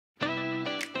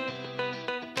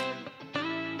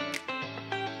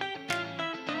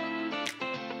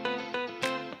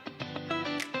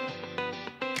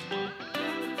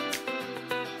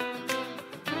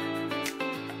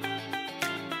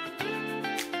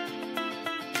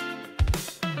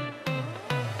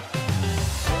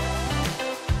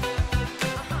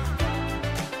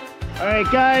All right,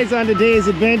 guys, on today's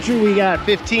adventure, we got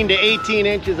 15 to 18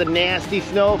 inches of nasty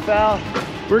snowfall.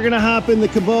 We're gonna hop in the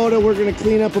Kubota. We're gonna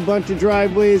clean up a bunch of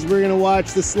driveways. We're gonna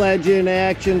watch the sledge in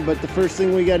action, but the first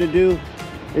thing we gotta do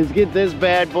is get this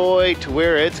bad boy to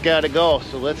where it's gotta go.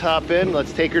 So let's hop in,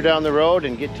 let's take her down the road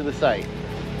and get to the site.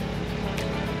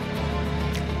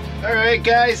 All right,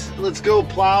 guys, let's go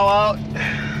plow out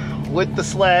with the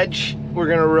sledge. We're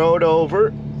gonna road over,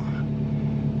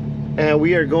 and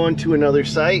we are going to another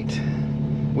site.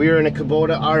 We are in a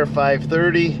Kubota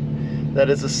R530. That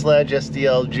is a sledge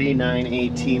SDLG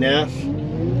 918F.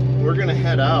 We're gonna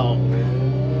head out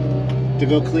to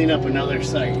go clean up another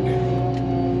site.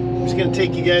 I'm just gonna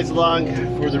take you guys along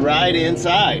for the ride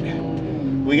inside.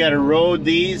 We gotta road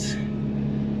these.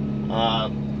 We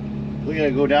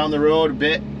gotta go down the road a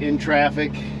bit in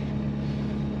traffic.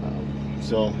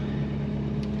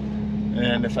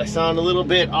 And if I sound a little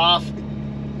bit off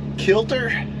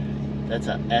kilter, that's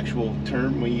an actual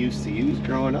term we used to use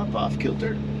growing up, off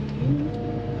kilter.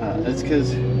 That's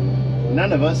because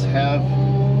none of us have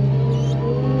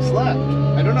slept.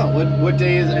 I don't know, what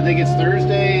day is, I think it's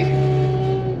Thursday.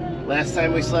 Last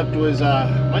time we slept was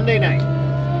Monday night.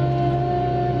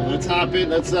 Let's hop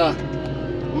in, I'm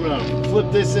gonna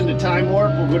flip this into time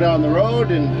warp. We'll go down the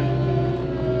road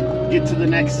and get to the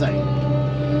next site.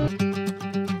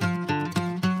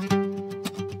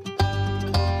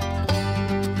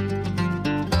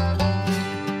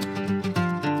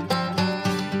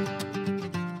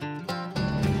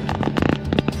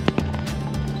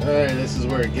 Alright, this is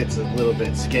where it gets a little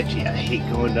bit sketchy. I hate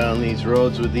going down these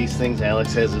roads with these things.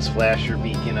 Alex has his flasher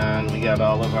beacon on. We got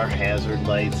all of our hazard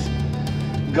lights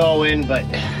going, but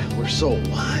we're so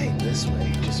wide this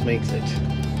way. It just makes it.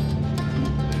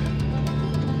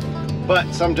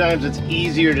 But sometimes it's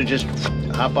easier to just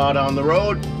hop out on the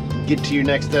road, get to your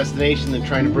next destination than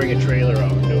trying to bring a trailer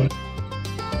out and do it.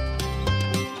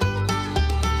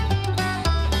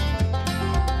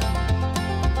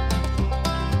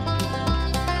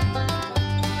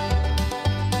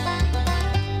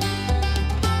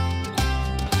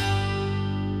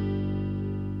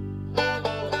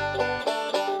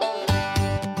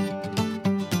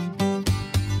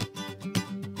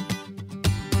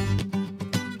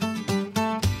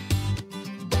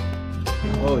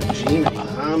 Oh, gee,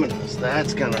 ominous.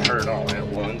 That's gonna hurt all at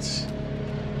once.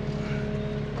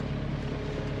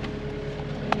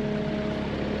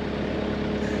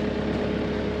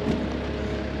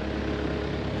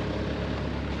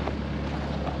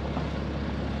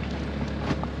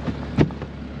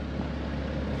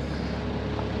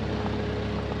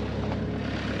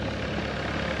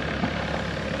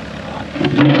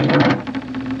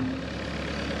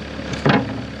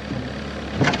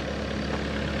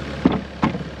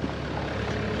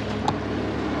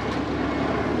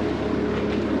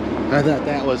 I thought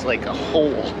that was like a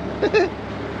hole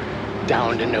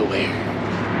down to nowhere.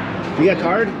 You got a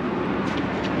card?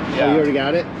 Yeah. Oh, you already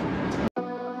got it?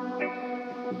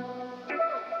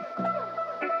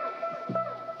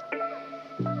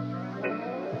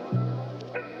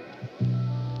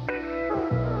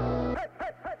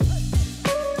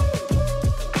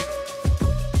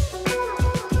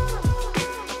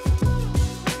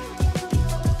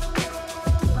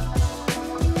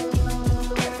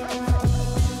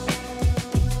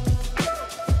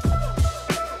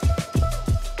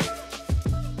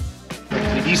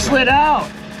 You slid out.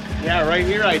 Yeah, right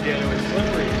here I did. It was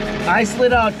slippery. I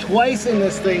slid out twice in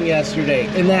this thing yesterday,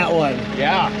 in that one.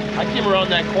 Yeah, I came around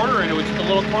that corner and it was just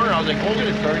a little corner. I was like, hold it,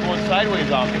 it started going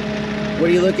sideways off it. What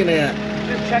are you looking at?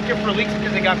 Just checking for leaks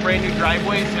because they got brand new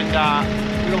driveways and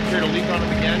we don't care to leak on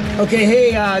them again. Okay,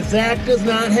 hey, Zach does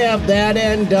not have that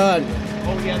end done.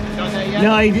 Oh, he hasn't done that yet?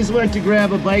 No, he just went to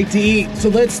grab a bite to eat. So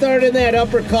let's start in that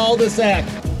upper cul-de-sac.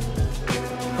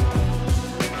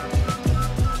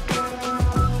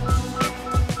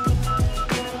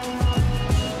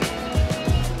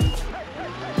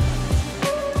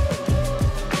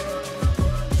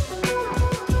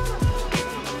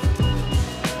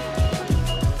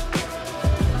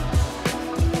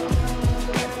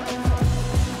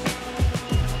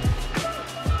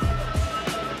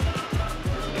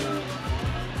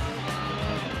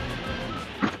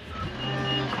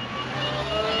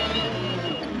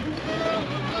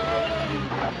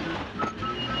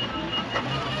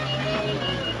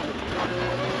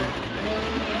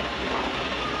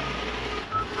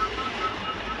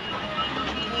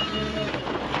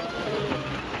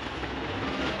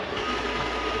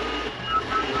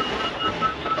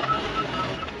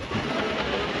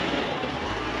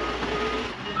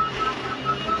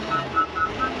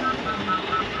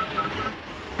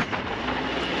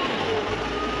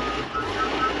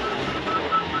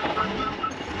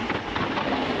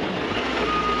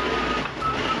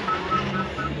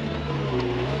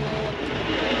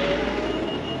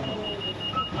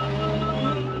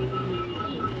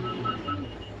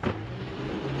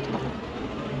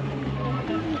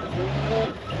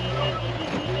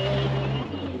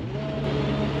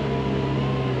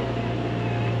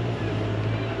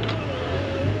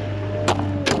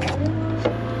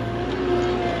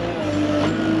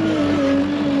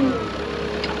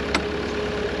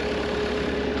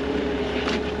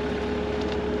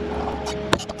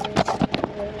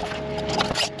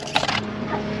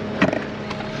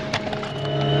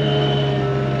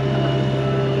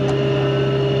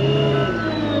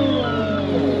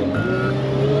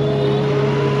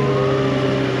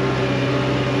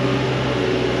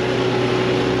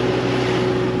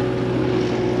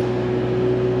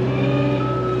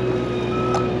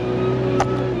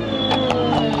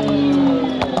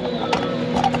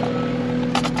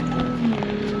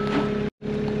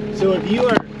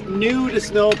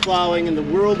 snow plowing in the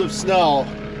world of snow,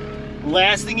 the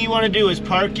last thing you want to do is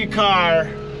park your car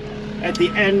at the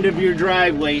end of your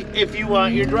driveway if you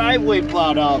want your driveway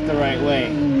plowed out the right way.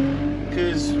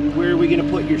 Because where are we going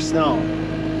to put your snow?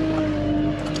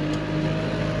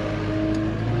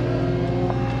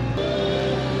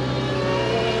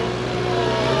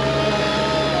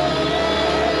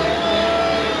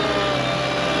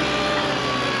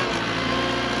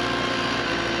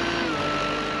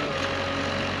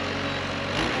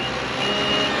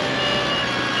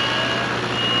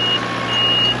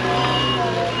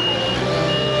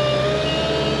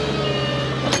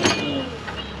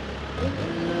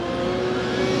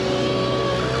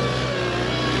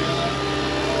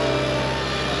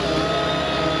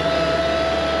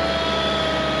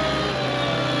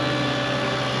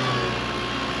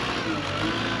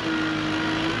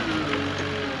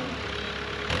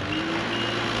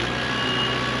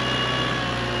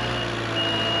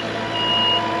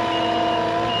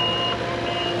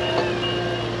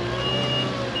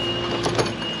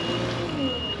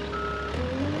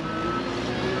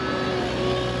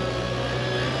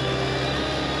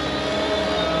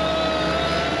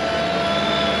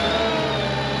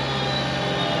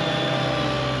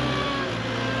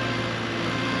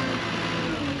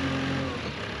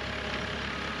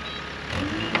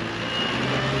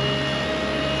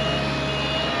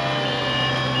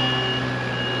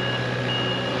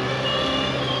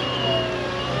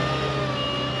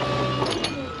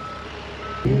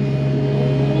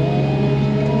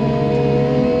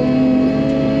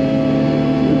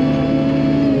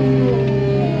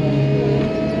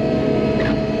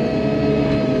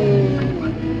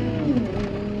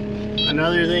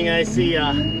 Another thing I see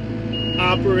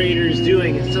operators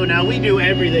doing, so now we do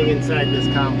everything inside this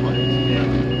complex.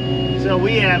 Yeah. So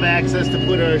we have access to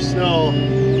put our snow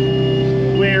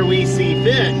where we see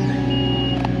fit.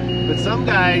 But some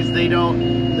guys, they'll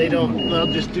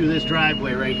just do this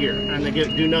driveway right here and they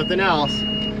do nothing else.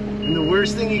 And the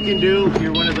worst thing you can do if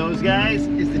you're one of those guys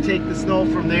is to take the snow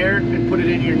from there and put it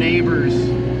in your neighbor's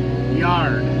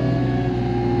yard.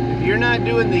 If you're not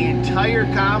doing the entire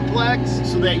complex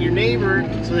so that you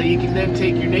can then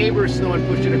take your neighbor's snow and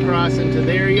push it across into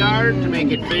their yard to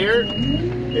make it fair,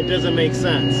 it doesn't make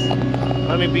sense.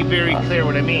 Let me be very clear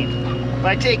what I mean. If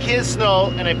I take his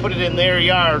snow and I put it in their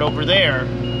yard over there,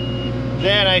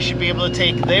 then I should be able to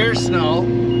take their snow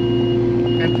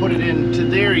and put it into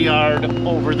their yard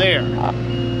over there.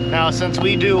 Now, since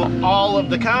we do all of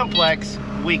the complex,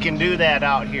 we can do that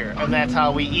out here, and that's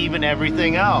how we even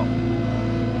everything out.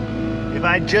 If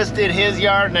I just did his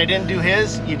yard and I didn't do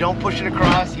his, you don't push it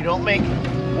across, you don't make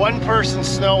one person's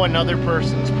snow another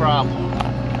person's problem.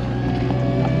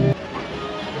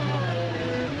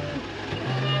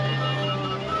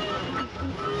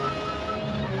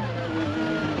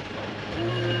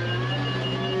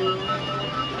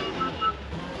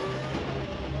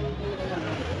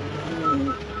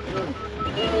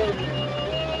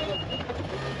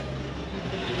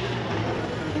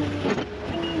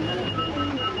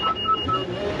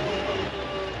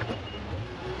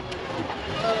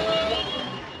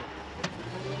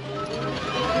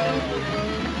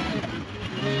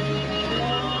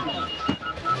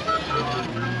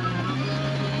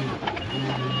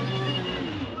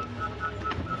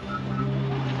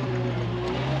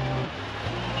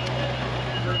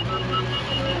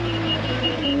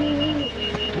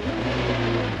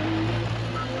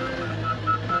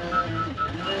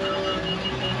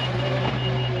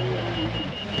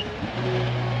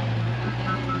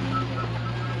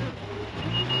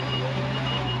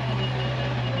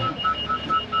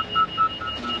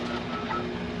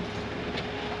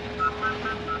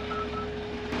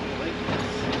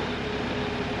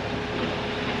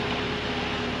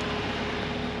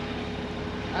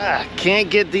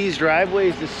 Can't get these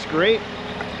driveways to scrape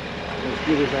as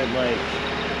good as I'd like.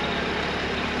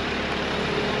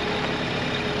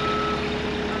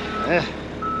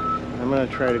 I'm gonna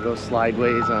try to go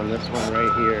sideways on this one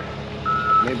right here.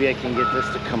 Maybe I can get this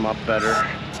to come up better.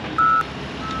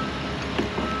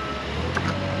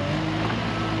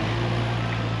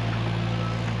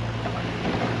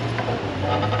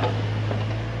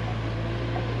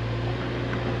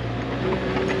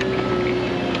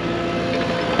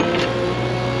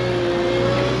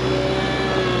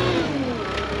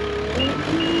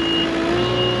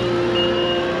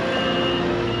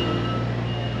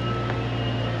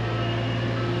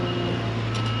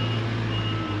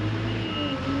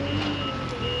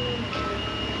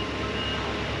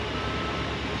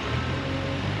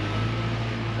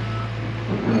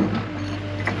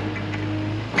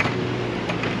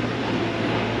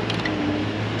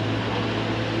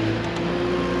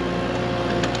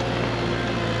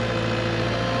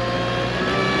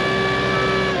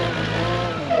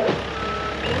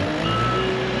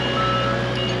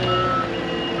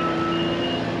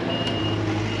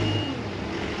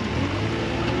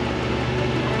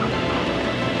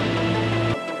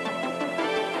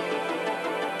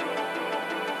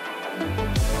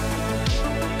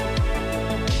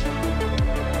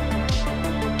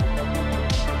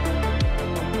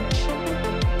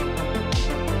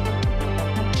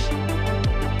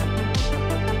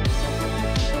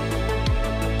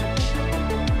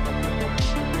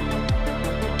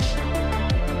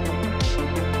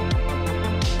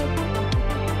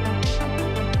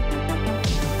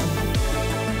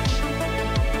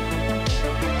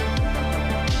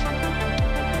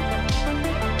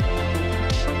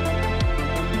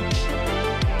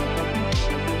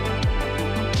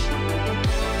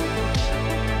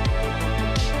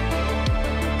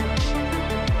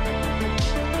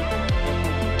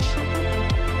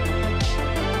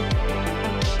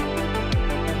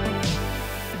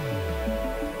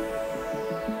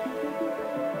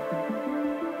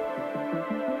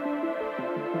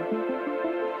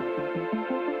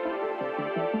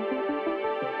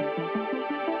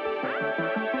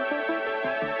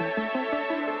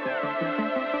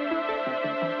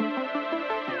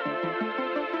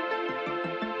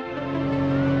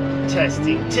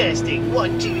 Testing, testing,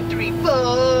 1, 2, 3,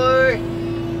 4.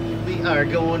 We are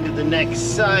going to the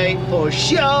next site for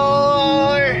sure.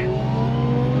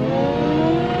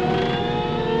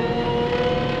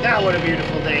 God, what a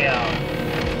beautiful day out.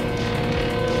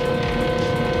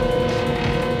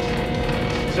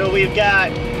 So we've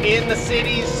got in the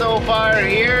city so far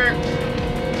here,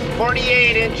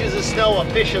 48 inches of snow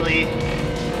officially.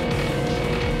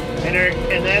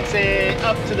 And that's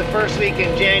up to the first week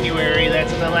in January.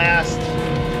 That's in the last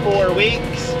 4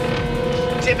 weeks.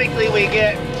 Typically we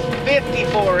get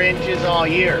 54 inches all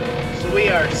year. So we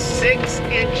are 6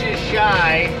 inches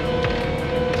shy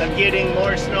of getting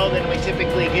more snow than we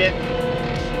typically get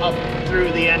up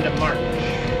through the end of March.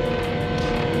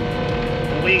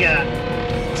 And we got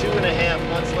 2.5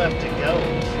 months left to go.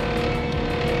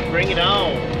 Bring it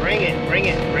on. Bring it, bring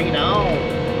it, bring it on.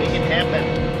 Make it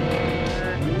happen.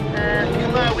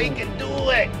 Come on, we can do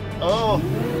it. Oh,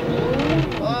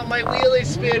 my wheel is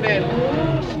spinning.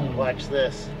 Watch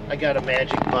this. I got a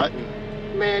magic button.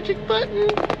 Magic button.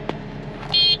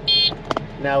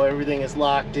 Now everything is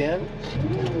locked in.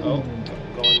 Oh,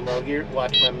 I'm going low gear.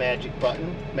 Watch my magic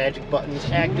button. Magic button is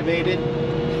activated.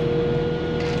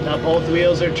 Now both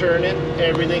wheels are turning.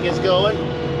 Everything is going.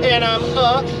 And I'm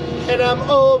up and I'm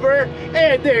over.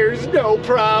 And there's no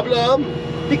problem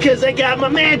because I got my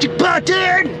magic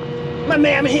button.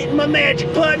 I'm hitting my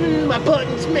magic button. My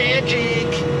button's magic.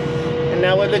 And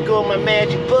now I let go of my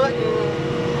magic button.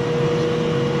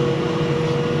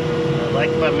 I like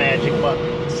my magic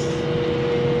buttons.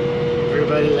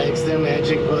 Everybody likes their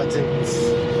magic buttons.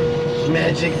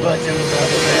 Magic buttons are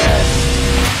the best.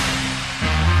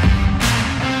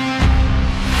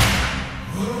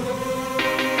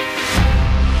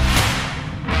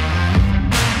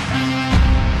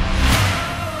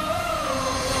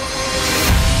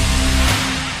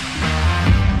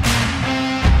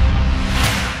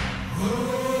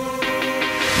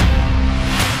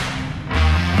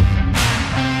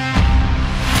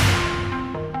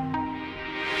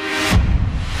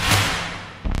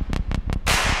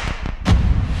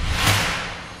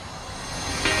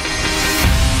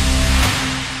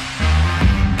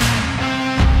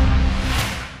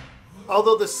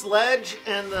 Although the sledge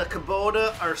and the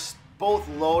Kubota are both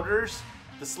loaders,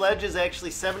 the sledge is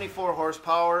actually 74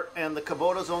 horsepower and the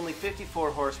Kubota's only 54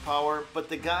 horsepower, but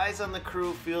the guys on the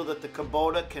crew feel that the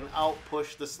Kubota can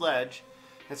outpush the sledge.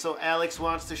 And so Alex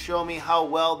wants to show me how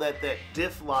well that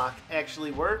diff lock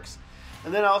actually works.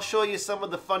 And then I'll show you some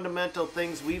of the fundamental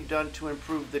things we've done to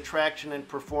improve the traction and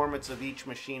performance of each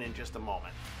machine in just a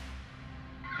moment.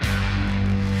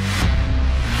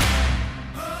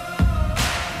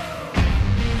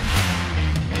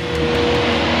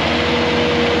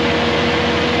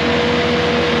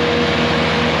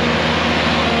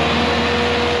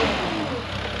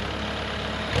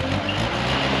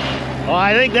 Oh,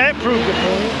 I think that proved the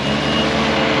point.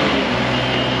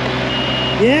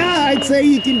 Yeah, I'd say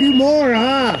you can do more,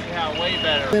 huh? Yeah, way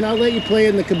better. Then I'll let you play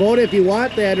in the Kubota if you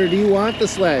want that, or do you want the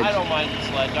sledge? I don't mind the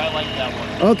sledge. I like that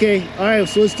one. Okay, all right,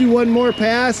 so let's do one more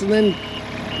pass and then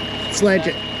sledge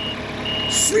it.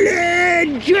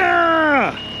 Sledge!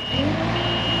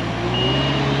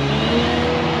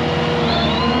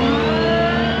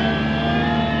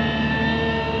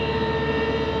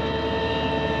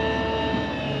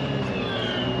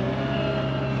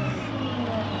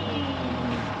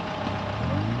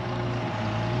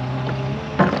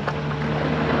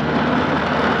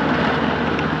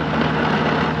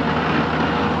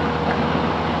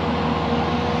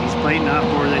 Biting off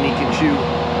more than he can chew.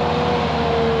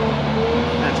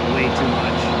 That's way too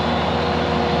much.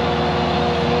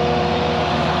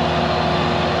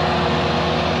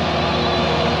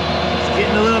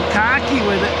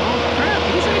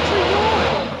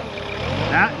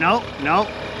 no, no.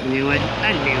 Knew it.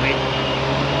 I knew it.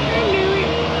 I knew it.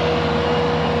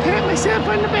 Pat myself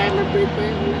on the back.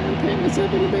 Pat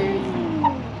myself on the back.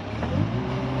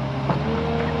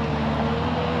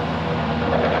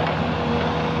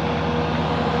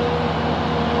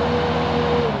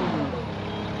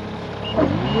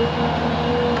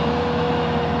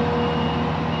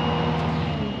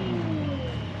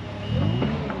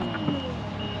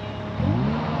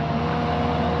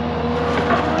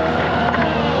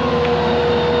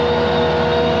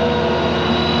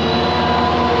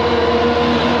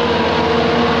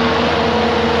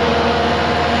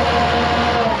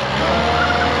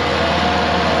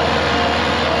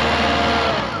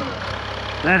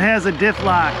 That has a diff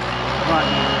lock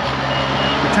button.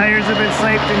 The tires have been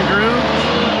slaped and grooved,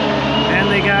 and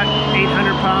they got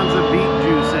 800 pounds of beet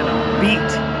juice in them.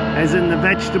 Beet, as in the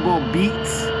vegetable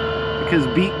beets, because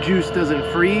beet juice doesn't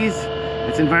freeze.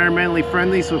 It's environmentally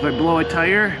friendly, so if I blow a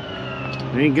tire,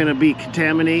 it ain't gonna be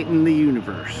contaminating the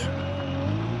universe.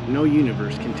 No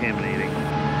universe contaminating.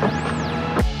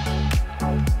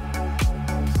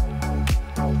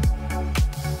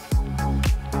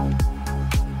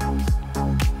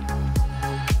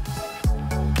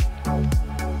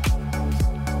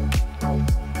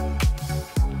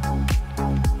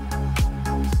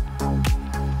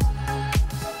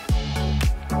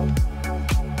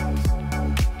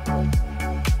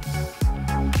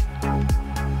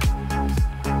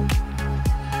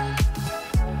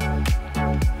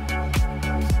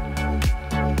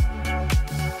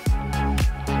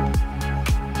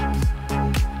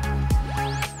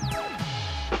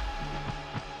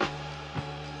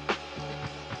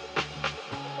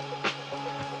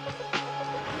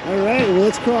 Alright, well,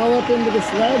 let's crawl up into the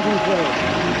sledge and play.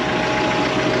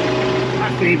 My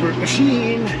favorite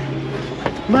machine.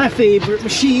 My favorite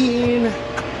machine.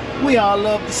 We all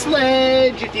love the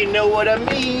sledge, if you know what I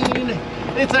mean.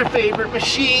 It's our favorite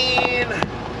machine.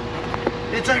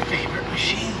 It's our favorite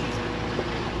machine.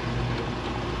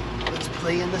 Let's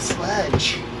play in the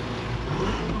sledge.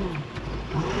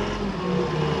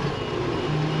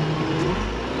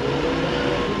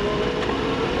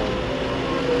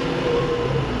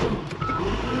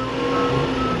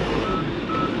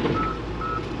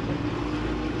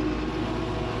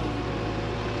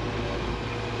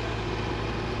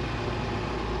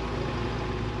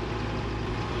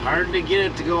 Hard to get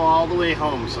it to go all the way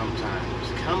home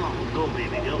sometimes. Come on, go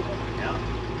baby, go. Yeah.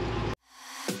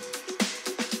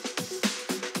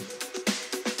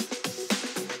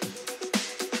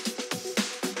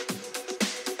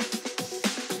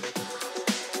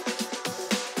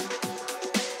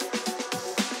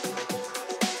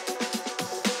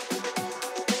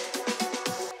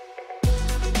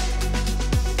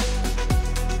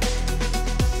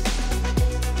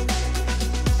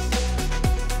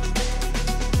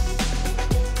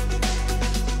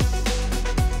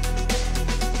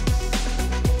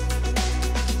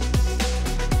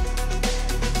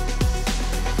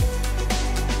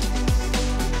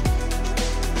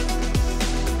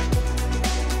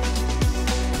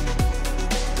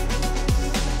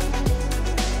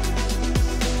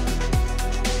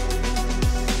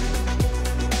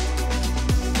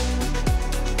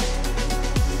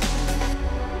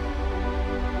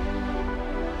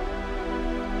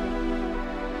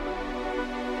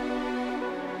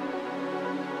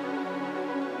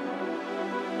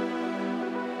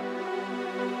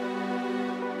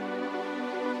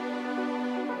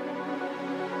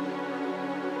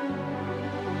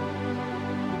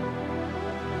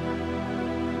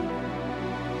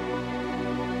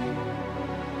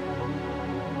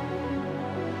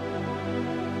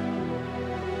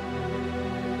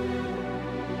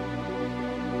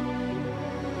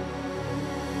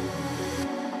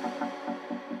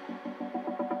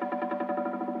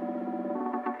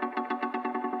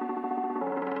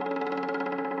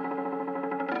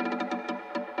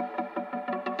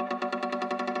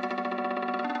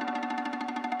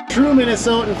 True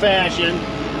Minnesotan fashion,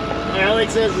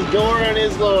 Alex has the door on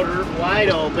his loader wide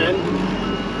open.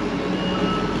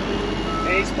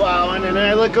 And he's plowing, and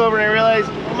I look over and I realize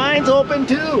mine's open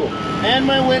too, and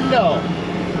my window.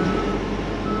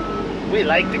 We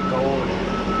like the cold.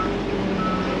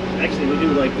 Actually, we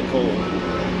do like the cold.